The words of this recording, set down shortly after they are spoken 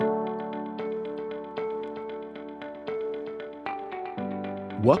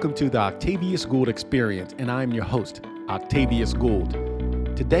Welcome to the Octavius Gould Experience, and I'm your host, Octavius Gould.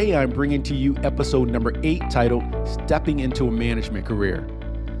 Today, I'm bringing to you episode number 8 titled, Stepping into a Management Career.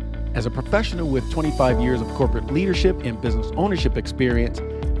 As a professional with 25 years of corporate leadership and business ownership experience,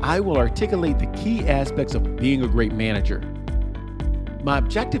 I will articulate the key aspects of being a great manager. My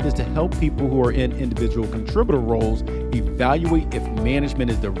objective is to help people who are in individual contributor roles evaluate if management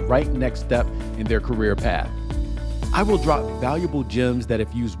is the right next step in their career path. I will drop valuable gems that,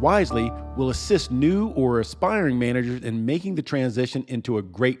 if used wisely, will assist new or aspiring managers in making the transition into a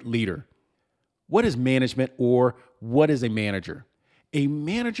great leader. What is management, or what is a manager? A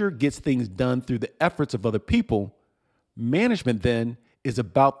manager gets things done through the efforts of other people. Management, then, is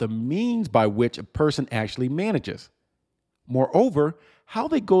about the means by which a person actually manages. Moreover, how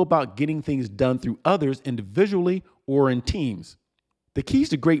they go about getting things done through others individually or in teams. The keys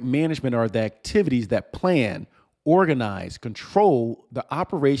to great management are the activities that plan, organize, control the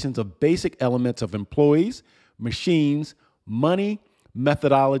operations of basic elements of employees, machines, money,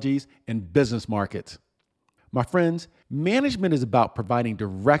 methodologies, and business markets. My friends, management is about providing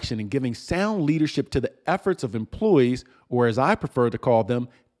direction and giving sound leadership to the efforts of employees, or as I prefer to call them,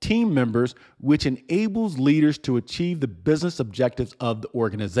 team members, which enables leaders to achieve the business objectives of the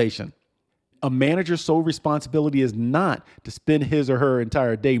organization. A manager's sole responsibility is not to spend his or her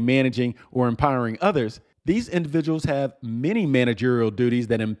entire day managing or empowering others. These individuals have many managerial duties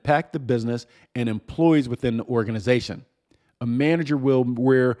that impact the business and employees within the organization. A manager will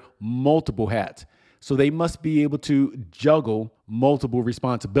wear multiple hats, so they must be able to juggle multiple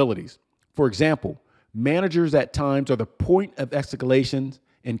responsibilities. For example, managers at times are the point of escalations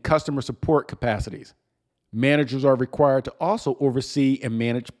in customer support capacities. Managers are required to also oversee and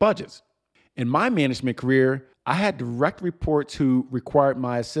manage budgets. In my management career, I had direct reports who required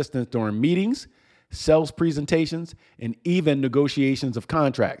my assistance during meetings, sales presentations, and even negotiations of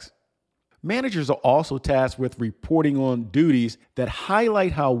contracts. Managers are also tasked with reporting on duties that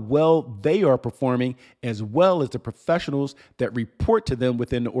highlight how well they are performing, as well as the professionals that report to them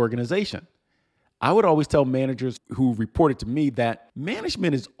within the organization. I would always tell managers who reported to me that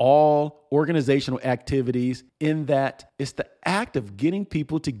management is all organizational activities, in that it's the act of getting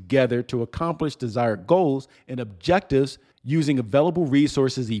people together to accomplish desired goals and objectives using available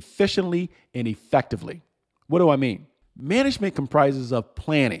resources efficiently and effectively. What do I mean? Management comprises of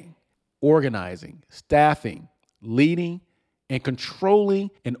planning, organizing, staffing, leading, and controlling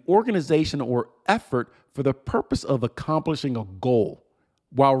an organization or effort for the purpose of accomplishing a goal,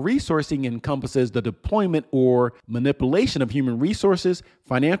 while resourcing encompasses the deployment or manipulation of human resources,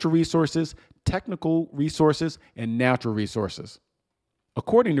 financial resources, technical resources, and natural resources.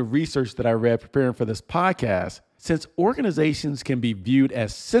 According to research that I read preparing for this podcast, since organizations can be viewed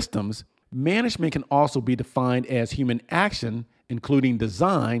as systems, management can also be defined as human action, including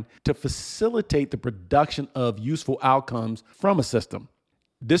design, to facilitate the production of useful outcomes from a system.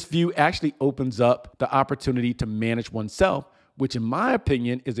 This view actually opens up the opportunity to manage oneself, which in my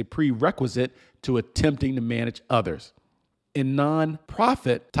opinion is a prerequisite to attempting to manage others. In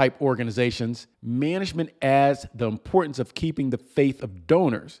non-profit type organizations, management adds the importance of keeping the faith of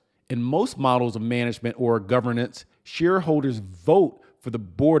donors. In most models of management or governance, shareholders vote for the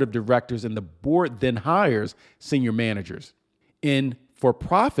board of directors, and the board then hires senior managers. In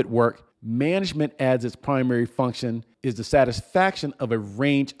for-profit work, management as its primary function is the satisfaction of a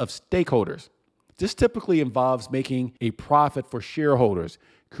range of stakeholders. This typically involves making a profit for shareholders,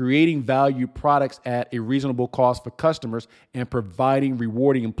 creating value products at a reasonable cost for customers, and providing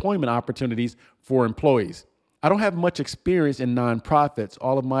rewarding employment opportunities for employees. I don't have much experience in nonprofits.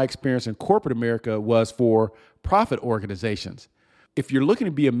 All of my experience in corporate America was for profit organizations. If you're looking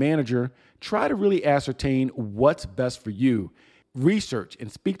to be a manager, try to really ascertain what's best for you. Research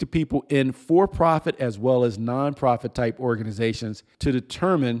and speak to people in for-profit as well as nonprofit type organizations to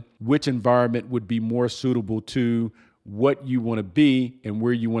determine which environment would be more suitable to what you want to be and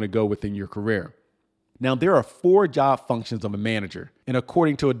where you want to go within your career. Now, there are 4 job functions of a manager, and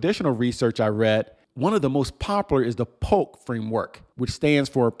according to additional research I read, one of the most popular is the POLK framework, which stands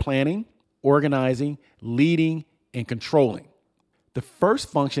for planning, organizing, leading, and controlling. The first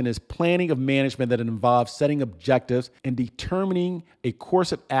function is planning of management that involves setting objectives and determining a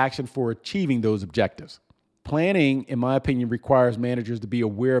course of action for achieving those objectives. Planning, in my opinion, requires managers to be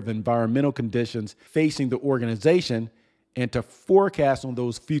aware of environmental conditions facing the organization and to forecast on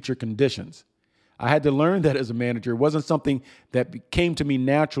those future conditions. I had to learn that as a manager. It wasn't something that came to me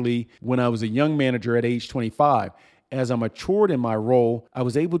naturally when I was a young manager at age 25. As I matured in my role, I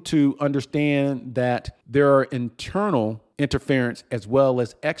was able to understand that there are internal interference as well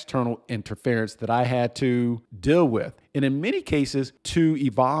as external interference that I had to deal with. And in many cases, to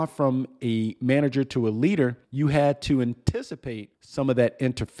evolve from a manager to a leader, you had to anticipate some of that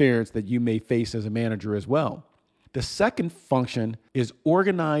interference that you may face as a manager as well. The second function is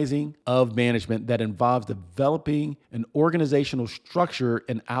organizing of management that involves developing an organizational structure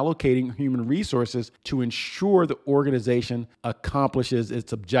and allocating human resources to ensure the organization accomplishes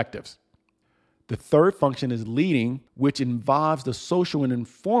its objectives. The third function is leading, which involves the social and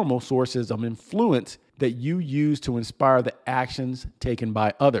informal sources of influence that you use to inspire the actions taken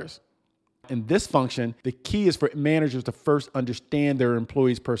by others. In this function, the key is for managers to first understand their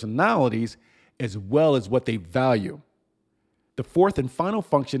employees' personalities as well as what they value. The fourth and final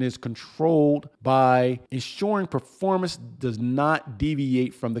function is controlled by ensuring performance does not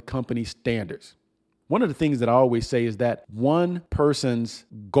deviate from the company's standards. One of the things that I always say is that one person's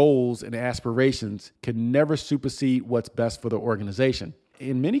goals and aspirations can never supersede what's best for the organization.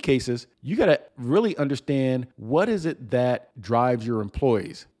 In many cases, you got to really understand what is it that drives your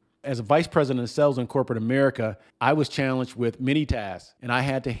employees. As a vice president of sales in corporate America, I was challenged with many tasks, and I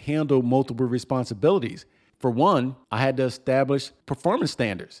had to handle multiple responsibilities. For one, I had to establish performance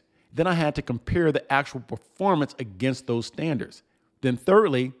standards. Then I had to compare the actual performance against those standards. Then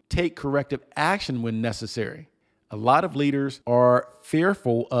thirdly, take corrective action when necessary. A lot of leaders are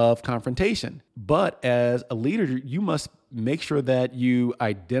fearful of confrontation, but as a leader, you must make sure that you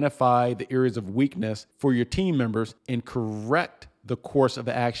identify the areas of weakness for your team members and correct the course of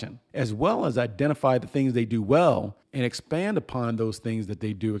action, as well as identify the things they do well and expand upon those things that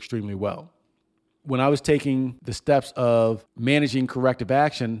they do extremely well. When I was taking the steps of managing corrective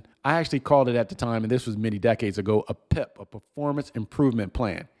action, I actually called it at the time, and this was many decades ago, a PIP, a performance improvement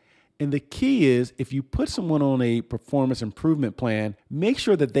plan. And the key is, if you put someone on a performance improvement plan, make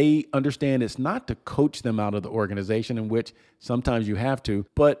sure that they understand it's not to coach them out of the organization, in which sometimes you have to,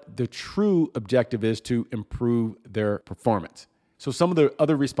 but the true objective is to improve their performance. So some of the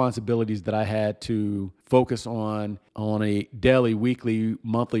other responsibilities that I had to focus on a daily, weekly,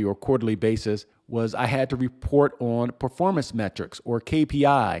 monthly, or quarterly basis was I had to report on performance metrics or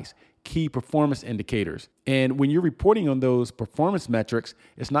KPIs, key performance indicators. And when you're reporting on those performance metrics,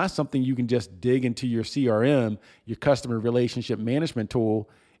 it's not something you can just dig into your CRM, your customer relationship management tool,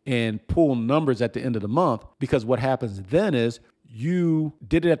 and pull numbers at the end of the month, because what happens then is you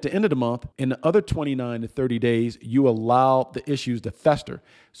did it at the end of the month. In the other 29 to 30 days, you allow the issues to fester.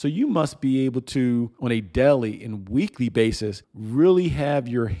 So you must be able to, on a daily and weekly basis, really have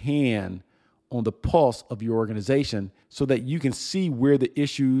your hand on the pulse of your organization so that you can see where the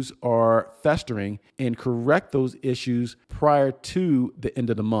issues are festering and correct those issues prior to the end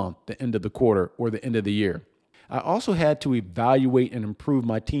of the month, the end of the quarter, or the end of the year. I also had to evaluate and improve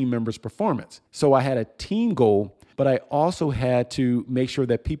my team members' performance. So I had a team goal, but I also had to make sure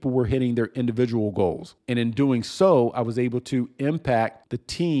that people were hitting their individual goals. And in doing so, I was able to impact the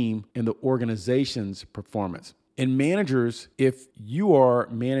team and the organization's performance. And managers, if you are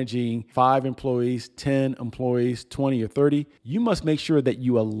managing 5 employees, 10 employees, 20 or 30, you must make sure that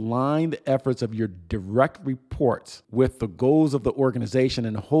you align the efforts of your direct reports with the goals of the organization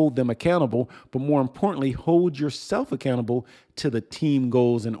and hold them accountable, but more importantly, hold yourself accountable to the team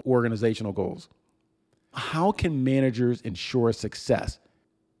goals and organizational goals. How can managers ensure success?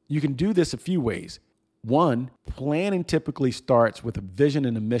 You can do this a few ways. One, planning typically starts with a vision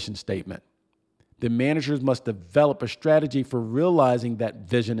and a mission statement. The managers must develop a strategy for realizing that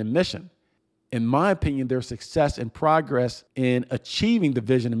vision and mission. In my opinion, their success and progress in achieving the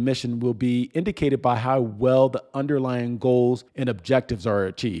vision and mission will be indicated by how well the underlying goals and objectives are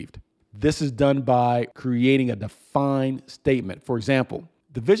achieved. This is done by creating a defined statement. For example,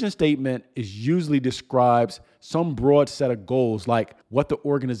 the vision statement usually describes some broad set of goals, like what the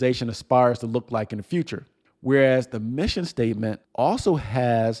organization aspires to look like in the future. Whereas the mission statement also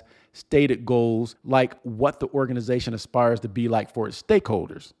has stated goals like what the organization aspires to be like for its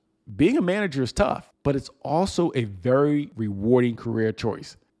stakeholders. Being a manager is tough, but it's also a very rewarding career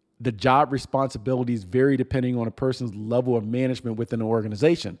choice. The job responsibilities vary depending on a person's level of management within an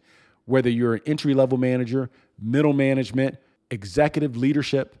organization, whether you're an entry-level manager, middle management, executive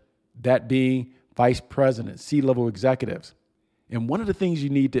leadership, that being vice president, C-level executives. And one of the things you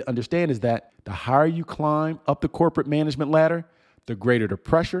need to understand is that the higher you climb up the corporate management ladder, the greater the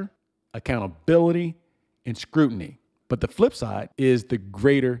pressure, accountability, and scrutiny. But the flip side is the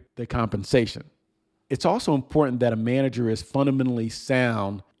greater the compensation. It's also important that a manager is fundamentally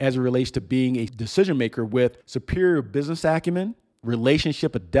sound as it relates to being a decision maker with superior business acumen,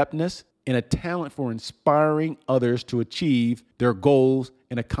 relationship adeptness, and a talent for inspiring others to achieve their goals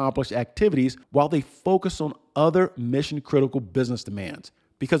and accomplish activities while they focus on other mission-critical business demands.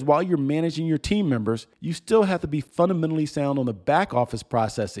 Because while you're managing your team members, you still have to be fundamentally sound on the back office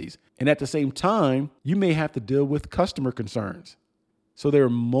processes. And at the same time, you may have to deal with customer concerns. So there are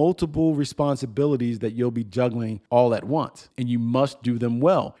multiple responsibilities that you'll be juggling all at once, and you must do them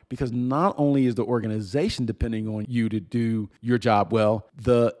well, because not only is the organization depending on you to do your job well,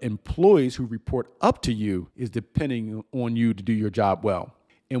 the employees who report up to you is depending on you to do your job well.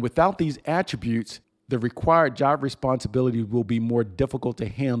 And without these attributes, the required job responsibilities will be more difficult to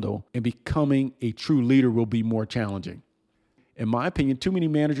handle, and becoming a true leader will be more challenging. In my opinion, too many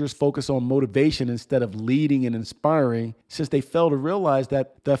managers focus on motivation instead of leading and inspiring, since they fail to realize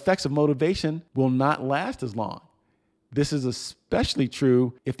that the effects of motivation will not last as long. This is especially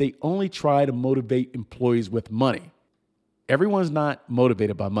true if they only try to motivate employees with money. Everyone's not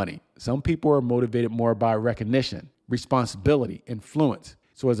motivated by money. Some people are motivated more by recognition, responsibility, influence.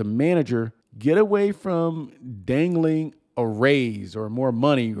 So as a manager, get away from dangling a raise or more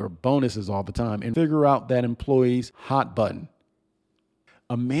money or bonuses all the time and figure out that employee's hot button.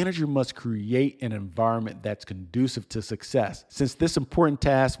 A manager must create an environment that's conducive to success, since this important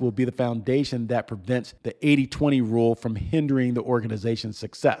task will be the foundation that prevents the 80-20 rule from hindering the organization's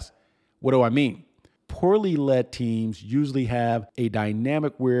success. What do I mean? Poorly led teams usually have a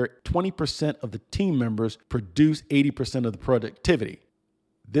dynamic where 20% of the team members produce 80% of the productivity.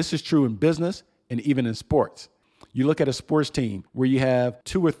 This is true in business and even in sports. You look at a sports team where you have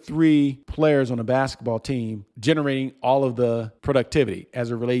 2 or 3 players on a basketball team generating all of the productivity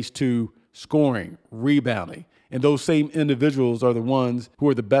as it relates to scoring, rebounding, and those same individuals are the ones who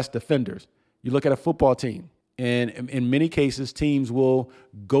are the best defenders. You look at a football team, and in many cases, teams will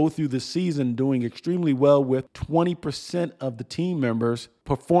go through the season doing extremely well with 20% of the team members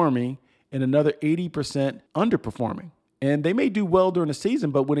performing and another 80% underperforming. And they may do well during the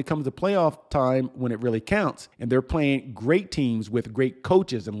season, but when it comes to playoff time, when it really counts, and they're playing great teams with great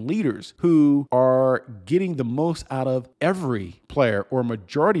coaches and leaders who are getting the most out of every player or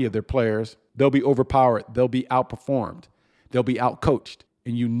majority of their players, they'll be overpowered, they'll be outperformed, they'll be outcoached,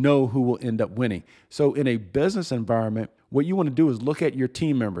 and you know who will end up winning. So in a business environment, what you want to do is look at your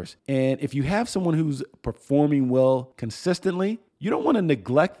team members. And if you have someone who's performing well consistently, you don't want to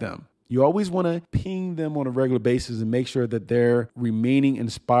neglect them. You always want to ping them on a regular basis and make sure that they're remaining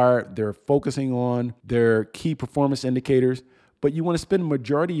inspired, they're focusing on their key performance indicators, but you want to spend the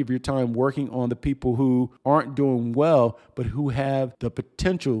majority of your time working on the people who aren't doing well, but who have the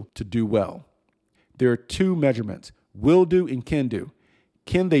potential to do well. There are 2 measurements, will do and can do.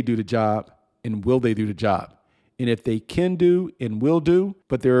 Can they do the job and will they do the job? And if they can do and will do,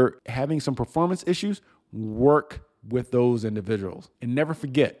 but they're having some performance issues, work with those individuals. And never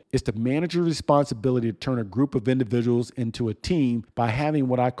forget, it's the manager's responsibility to turn a group of individuals into a team by having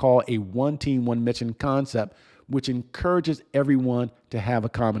what I call a one team, one mission concept, which encourages everyone to have a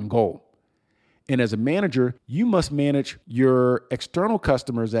common goal. And as a manager, you must manage your external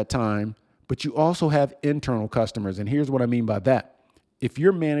customers at times, but you also have internal customers. And here's what I mean by that. If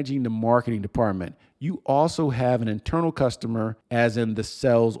you're managing the marketing department, you also have an internal customer, as in the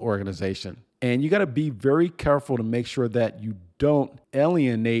sales organization. And you got to be very careful to make sure that you don't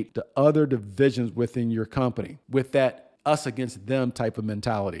alienate the other divisions within your company with that us against them type of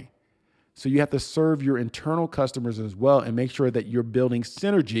mentality. So you have to serve your internal customers as well and make sure that you're building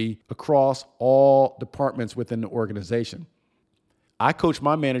synergy across all departments within the organization. I coach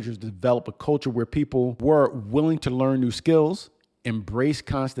my managers to develop a culture where people were willing to learn new skills, embrace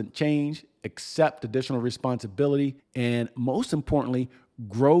constant change, accept additional responsibility, and most importantly,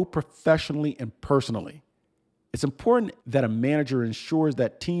 grow professionally and personally. It's important that a manager ensures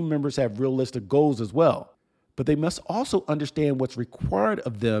that team members have realistic goals as well, but they must also understand what's required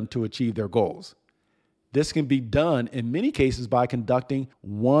of them to achieve their goals. This can be done in many cases by conducting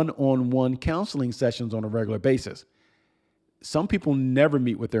one-on-one counseling sessions on a regular basis. Some people never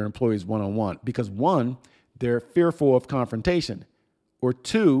meet with their employees one-on-one because 1, they're fearful of confrontation, or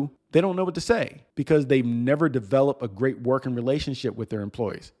 2, they don't know what to say because they've never developed a great working relationship with their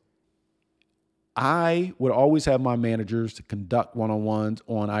employees. I would always have my managers to conduct one-on-ones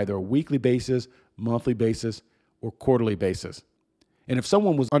on either a weekly basis, monthly basis, or quarterly basis. And if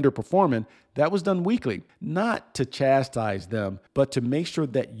someone was underperforming, that was done weekly, not to chastise them, but to make sure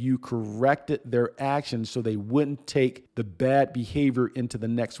that you corrected their actions so they wouldn't take the bad behavior into the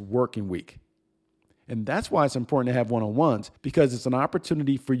next working week. And that's why it's important to have one-on-ones, because it's an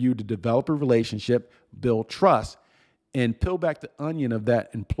opportunity for you to develop a relationship, build trust, and peel back the onion of that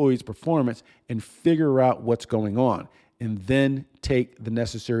employee's performance and figure out what's going on. and then take the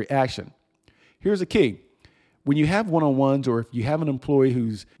necessary action. Here's the key. When you have one-on-ones, or if you have an employee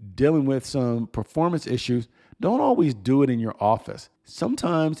who's dealing with some performance issues, don't always do it in your office.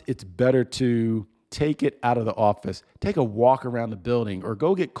 Sometimes it's better to take it out of the office, take a walk around the building, or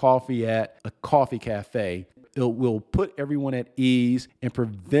go get coffee at a coffee cafe. It will put everyone at ease and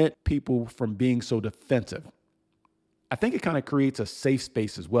prevent people from being so defensive. I think it kind of creates a safe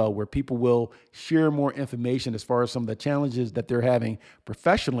space as well, where people will share more information as far as some of the challenges that they're having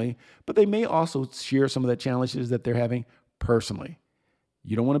professionally, but they may also share some of the challenges that they're having personally.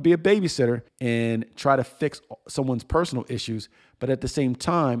 You don't want to be a babysitter and try to fix someone's personal issues, but at the same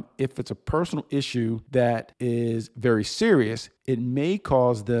time, if it's a personal issue that is very serious, it may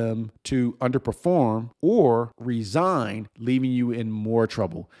cause them to underperform or resign, leaving you in more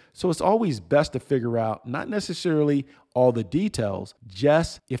trouble. So it's always best to figure out not necessarily all the details,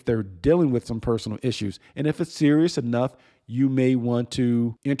 just if they're dealing with some personal issues. And if it's serious enough, you may want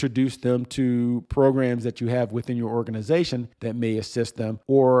to introduce them to programs that you have within your organization that may assist them,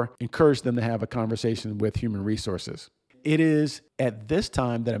 or encourage them to have a conversation with human resources. It is at this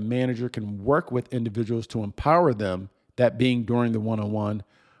time that a manager can work with individuals to empower them, that being during the one-on-one,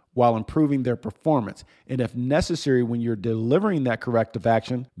 while improving their performance. And if necessary, when you're delivering that corrective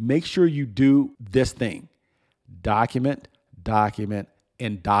action, make sure you do this thing: document,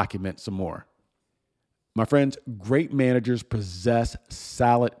 and document some more. My friends, great managers possess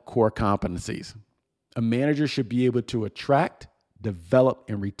solid core competencies. A manager should be able to attract, develop,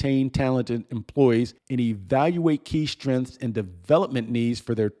 and retain talented employees, and evaluate key strengths and development needs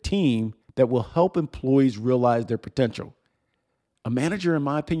for their team that will help employees realize their potential. A manager, in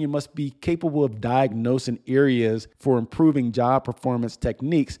my opinion, must be capable of diagnosing areas for improving job performance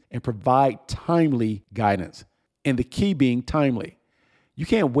techniques and provide timely guidance. And the key being timely. You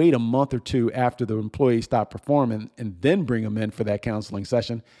can't wait a month or two after the employee stopped performing and then bring them in for that counseling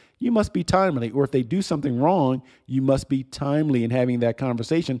session. You must be timely, or if they do something wrong, you must be timely in having that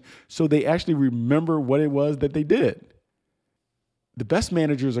conversation so they actually remember what it was that they did. The best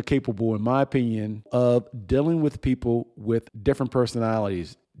managers are capable, in my opinion, of dealing with people with different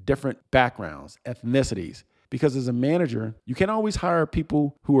personalities, different backgrounds, ethnicities. Because as a manager, you can't always hire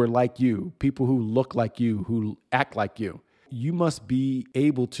people who are like you, people who look like you, who act like you. You must be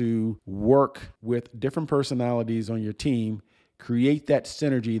able to work with different personalities on your team, create that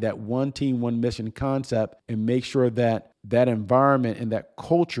synergy, that one team, one mission concept, and make sure that that environment and that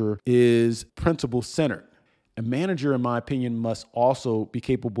culture is principle centered. A manager, in my opinion, must also be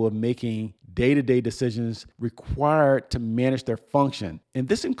capable of making day-to-day decisions required to manage their function. And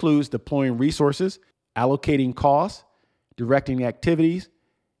this includes deploying resources, allocating costs, directing activities,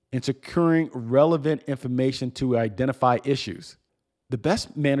 and securing relevant information to identify issues. The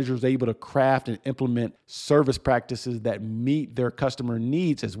best manager is able to craft and implement service practices that meet their customer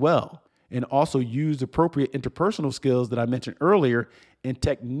needs as well, and also use appropriate interpersonal skills that I mentioned earlier and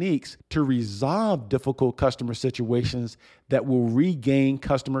techniques to resolve difficult customer situations that will regain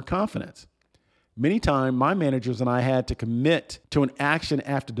customer confidence. Many times, my managers and I had to commit to an action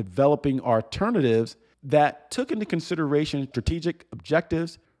after developing alternatives that took into consideration strategic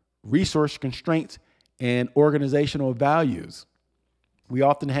objectives, resource constraints, and organizational values. We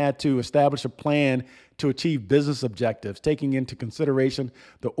often had to establish a plan to achieve business objectives, taking into consideration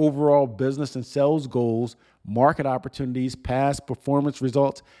the overall business and sales goals, market opportunities, past performance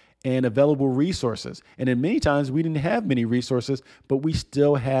results, and available resources. And then many times we didn't have many resources, but we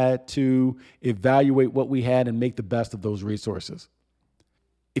still had to evaluate what we had and make the best of those resources.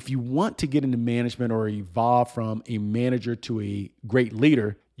 If you want to get into management or evolve from a manager to a great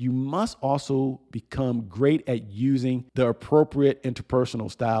leader, you must also become great at using the appropriate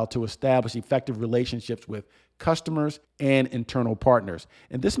interpersonal style to establish effective relationships with customers and internal partners.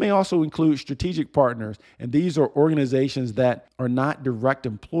 And this may also include strategic partners. And these are organizations that are not direct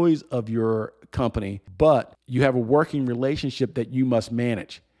employees of your company, but you have a working relationship that you must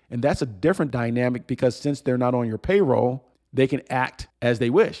manage. And that's a different dynamic because since they're not on your payroll, they can act as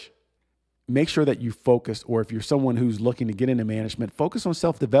they wish. Make sure that you focus, or if you're someone who's looking to get into management, focus on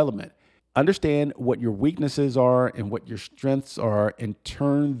self-development. Understand what your weaknesses are and what your strengths are, and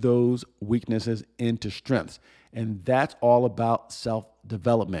turn those weaknesses into strengths. And that's all about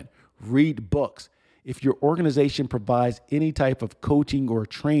self-development. Read books. If your organization provides any type of coaching or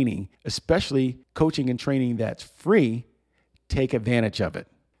training, especially coaching and training that's free, take advantage of it.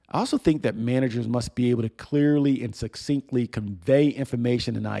 I also think that managers must be able to clearly and succinctly convey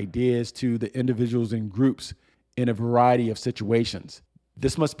information and ideas to the individuals and groups in a variety of situations.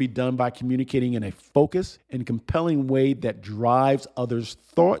 This must be done by communicating in a focused and compelling way that drives others'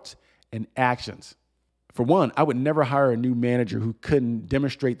 thoughts and actions. For one, I would never hire a new manager who couldn't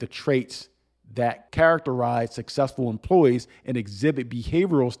demonstrate the traits that characterize successful employees and exhibit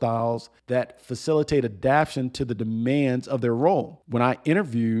behavioral styles that facilitate adaptation to the demands of their role. When I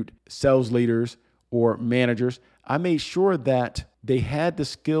interviewed sales leaders or managers, I made sure that they had the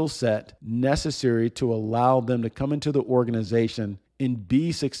skill set necessary to allow them to come into the organization and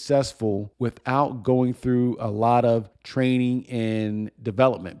be successful without going through a lot of training and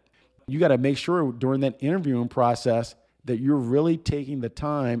development. You got to make sure during that interviewing process that you're really taking the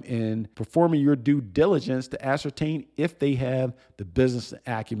time and performing your due diligence to ascertain if they have the business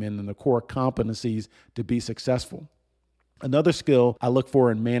acumen and the core competencies to be successful. Another skill I look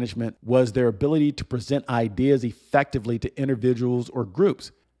for in management was their ability to present ideas effectively to individuals or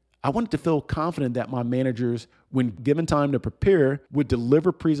groups. I wanted to feel confident that my managers, when given time to prepare, would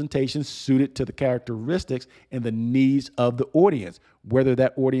deliver presentations suited to the characteristics and the needs of the audience, whether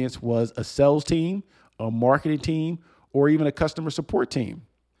that audience was a sales team, a marketing team, or even a customer support team.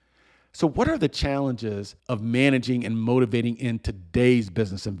 So what are the challenges of managing and motivating in today's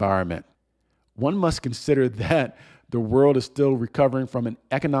business environment? One must consider that the world is still recovering from an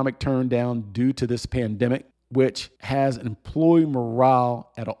economic turndown due to this pandemic, which has employee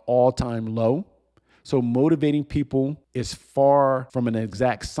morale at an all-time low. So motivating people is far from an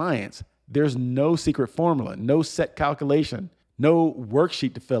exact science. There's no secret formula, no set calculation, no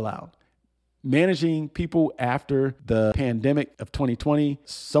worksheet to fill out. Managing people after the pandemic of 2020,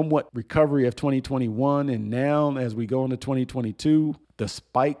 somewhat recovery of 2021, and now as we go into 2022, the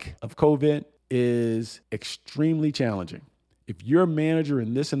spike of COVID is extremely challenging. If you're a manager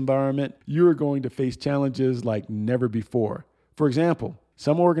in this environment, you're going to face challenges like never before. For example,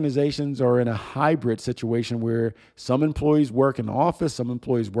 some organizations are in a hybrid situation where some employees work in the office, some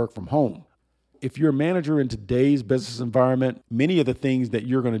employees work from home. If you're a manager in today's business environment, many of the things that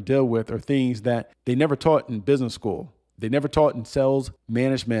you're going to deal with are things that they never taught in business school. They never taught in sales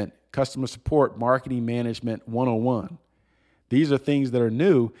management, customer support, marketing management 101. These are things that are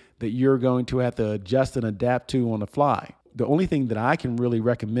new that you're going to have to adjust and adapt to on the fly. The only thing that I can really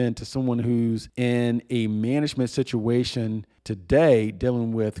recommend to someone who's in a management situation today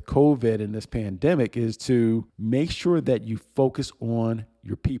dealing with COVID and this pandemic is to make sure that you focus on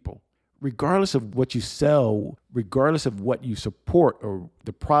your people. Regardless of what you sell, regardless of what you support or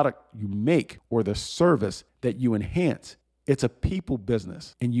the product you make or the service that you enhance, it's a people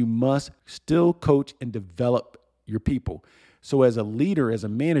business and you must still coach and develop your people. So as a leader, as a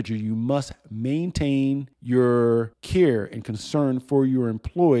manager, you must maintain your care and concern for your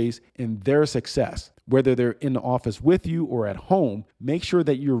employees and their success. Whether they're in the office with you or at home, make sure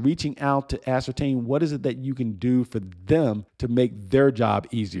that you're reaching out to ascertain what is it that you can do for them to make their job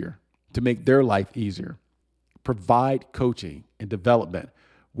easier, to make their life easier. Provide coaching and development,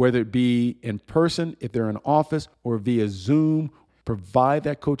 whether it be in person, if they're in office, or via Zoom. Provide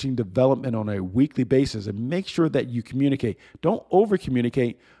that coaching development on a weekly basis and make sure that you communicate. Don't over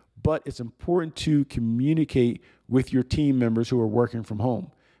communicate, but it's important to communicate with your team members who are working from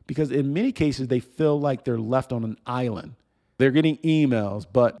home because in many cases, they feel like they're left on an island. They're getting emails,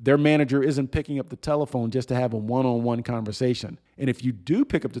 but their manager isn't picking up the telephone just to have a one-on-one conversation. And if you do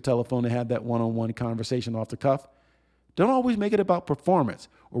pick up the telephone and have that one-on-one conversation off the cuff, don't always make it about performance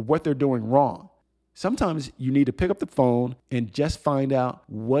or what they're doing wrong. Sometimes you need to pick up the phone and just find out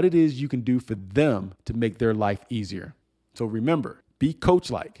what it is you can do for them to make their life easier. So remember, be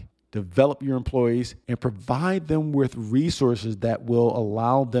coach-like, develop your employees, and provide them with resources that will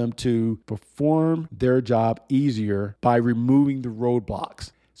allow them to perform their job easier by removing the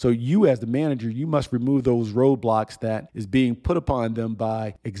roadblocks. So you as the manager, you must remove those roadblocks that is being put upon them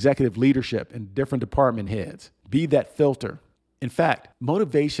by executive leadership and different department heads. Be that filter. In fact,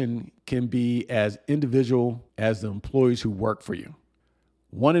 motivation can be as individual as the employees who work for you.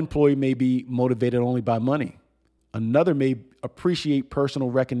 One employee may be motivated only by money. Another may appreciate personal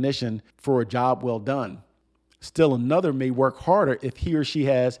recognition for a job well done. Still another may work harder if he or she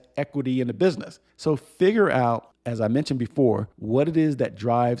has equity in the business. So figure out, as I mentioned before, what it is that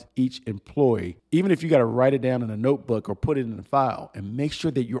drives each employee, even if you got to write it down in a notebook or put it in a file, and make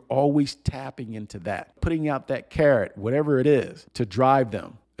sure that you're always tapping into that, putting out that carrot, whatever it is, to drive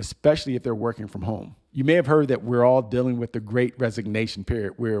them, especially if they're working from home. You may have heard that we're all dealing with the great resignation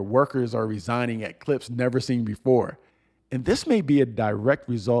period where workers are resigning at clips never seen before. And this may be a direct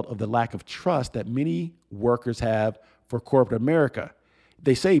result of the lack of trust that many workers have for corporate America.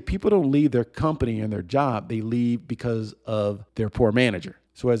 They say people don't leave their company and their job, they leave because of their poor manager.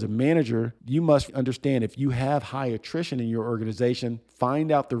 So as a manager, you must understand if you have high attrition in your organization,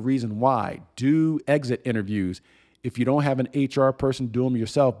 find out the reason why. Do exit interviews. If you don't have an HR person, do them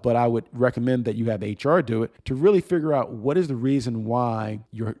yourself, but I would recommend that you have HR do it to really figure out what is the reason why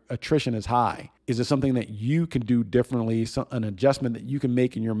your attrition is high. Is it something that you can do differently, an adjustment that you can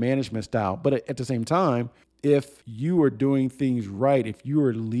make in your management style? But at the same time, if you are doing things right, if you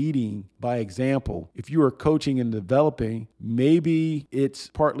are leading by example, if you are coaching and developing, maybe it's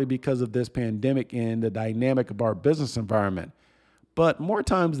partly because of this pandemic and the dynamic of our business environment. But more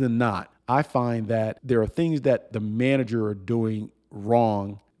times than not, I find that there are things that the manager are doing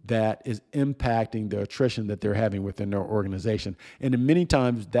wrong that is impacting the attrition that they're having within their organization. And many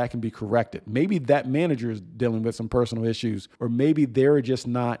times that can be corrected. Maybe that manager is dealing with some personal issues, or maybe they're just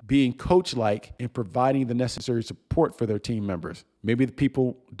not being coach-like and providing the necessary support for their team members. Maybe the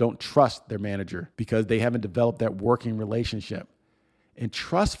people don't trust their manager because they haven't developed that working relationship. And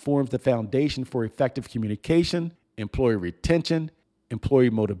trust forms the foundation for effective communication, employee retention, employee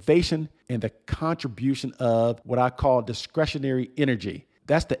motivation, and the contribution of what I call discretionary energy.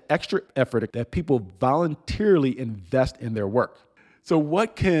 That's the extra effort that people voluntarily invest in their work. So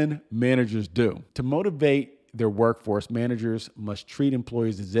what can managers do? To motivate their workforce, managers must treat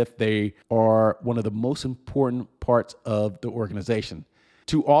employees as if they are one of the most important parts of the organization.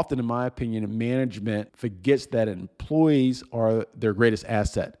 Too often, in my opinion, management forgets that employees are their greatest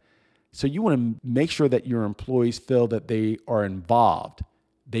asset. So you want to make sure that your employees feel that they are involved,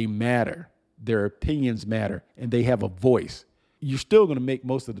 they matter, their opinions matter, and they have a voice. You're still going to make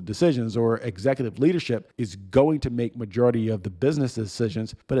most of the decisions, or executive leadership is going to make majority of the business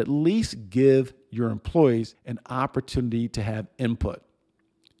decisions, but at least give your employees an opportunity to have input.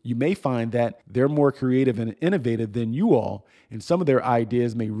 You may find that they're more creative and innovative than you all, and some of their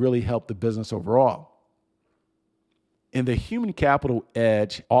ideas may really help the business overall. In The Human Capital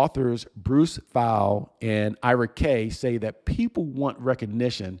Edge, authors Bruce Fowle and Ira Kay say that people want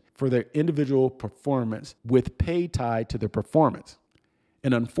recognition for their individual performance with pay tied to their performance.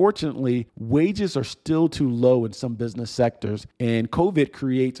 And unfortunately, wages are still too low in some business sectors, and COVID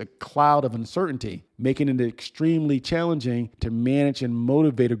creates a cloud of uncertainty, making it extremely challenging to manage and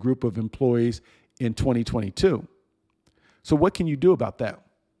motivate a group of employees in 2022. So what can you do about that?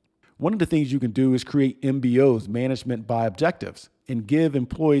 One of the things you can do is create MBOs, management by objectives, and give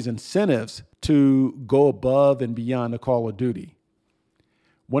employees incentives to go above and beyond the call of duty.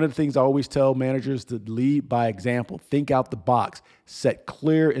 One of the things I always tell managers to lead by example, think out the box, set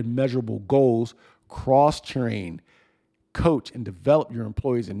clear and measurable goals, cross-train, coach and develop your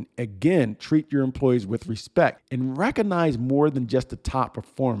employees, and again, treat your employees with respect and recognize more than just the top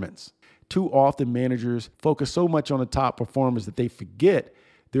performance. Too often managers focus so much on the top performers that they forget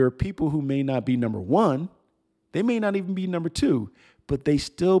there are people who may not be number one, they may not even be number two, but they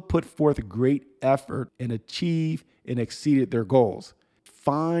still put forth a great effort and achieve and exceeded their goals.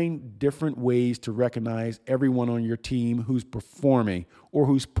 Find different ways to recognize everyone on your team who's performing or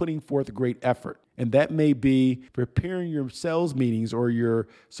who's putting forth a great effort. And that may be preparing your sales meetings or your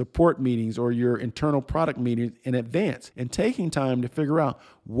support meetings or your internal product meetings in advance and taking time to figure out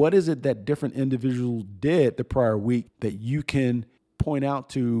what is it that different individuals did the prior week that you can point out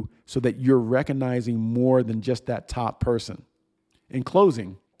to so that you're recognizing more than just that top person. In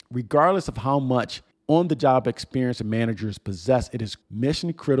closing, regardless of how much on-the-job experience managers possess, it is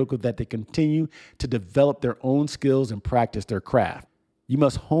mission critical that they continue to develop their own skills and practice their craft. You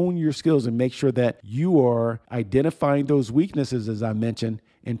must hone your skills and make sure that you are identifying those weaknesses, as I mentioned,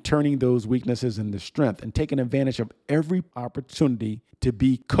 and turning those weaknesses into strength and taking advantage of every opportunity to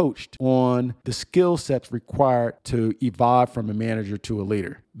be coached on the skill sets required to evolve from a manager to a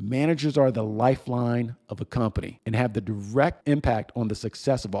leader. Managers are the lifeline of a company and have the direct impact on the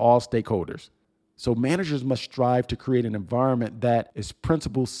success of all stakeholders. So managers must strive to create an environment that is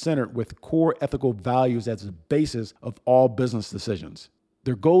principle-centered with core ethical values as the basis of all business decisions.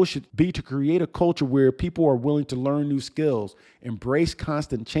 Their goal should be to create a culture where people are willing to learn new skills, embrace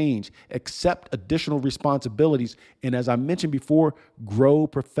constant change, accept additional responsibilities, and as I mentioned before, grow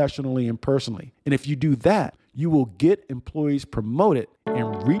professionally and personally. And if you do that, you will get employees promoted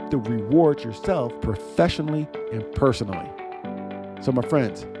and reap the rewards yourself professionally and personally. So my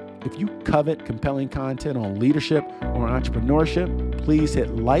friends, if you covet compelling content on leadership or entrepreneurship, please hit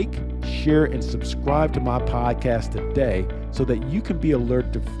like, share, and subscribe to my podcast today so that you can be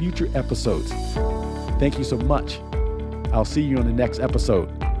alerted to future episodes. Thank you so much. I'll see you on the next episode.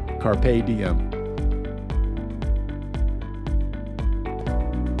 Carpe diem.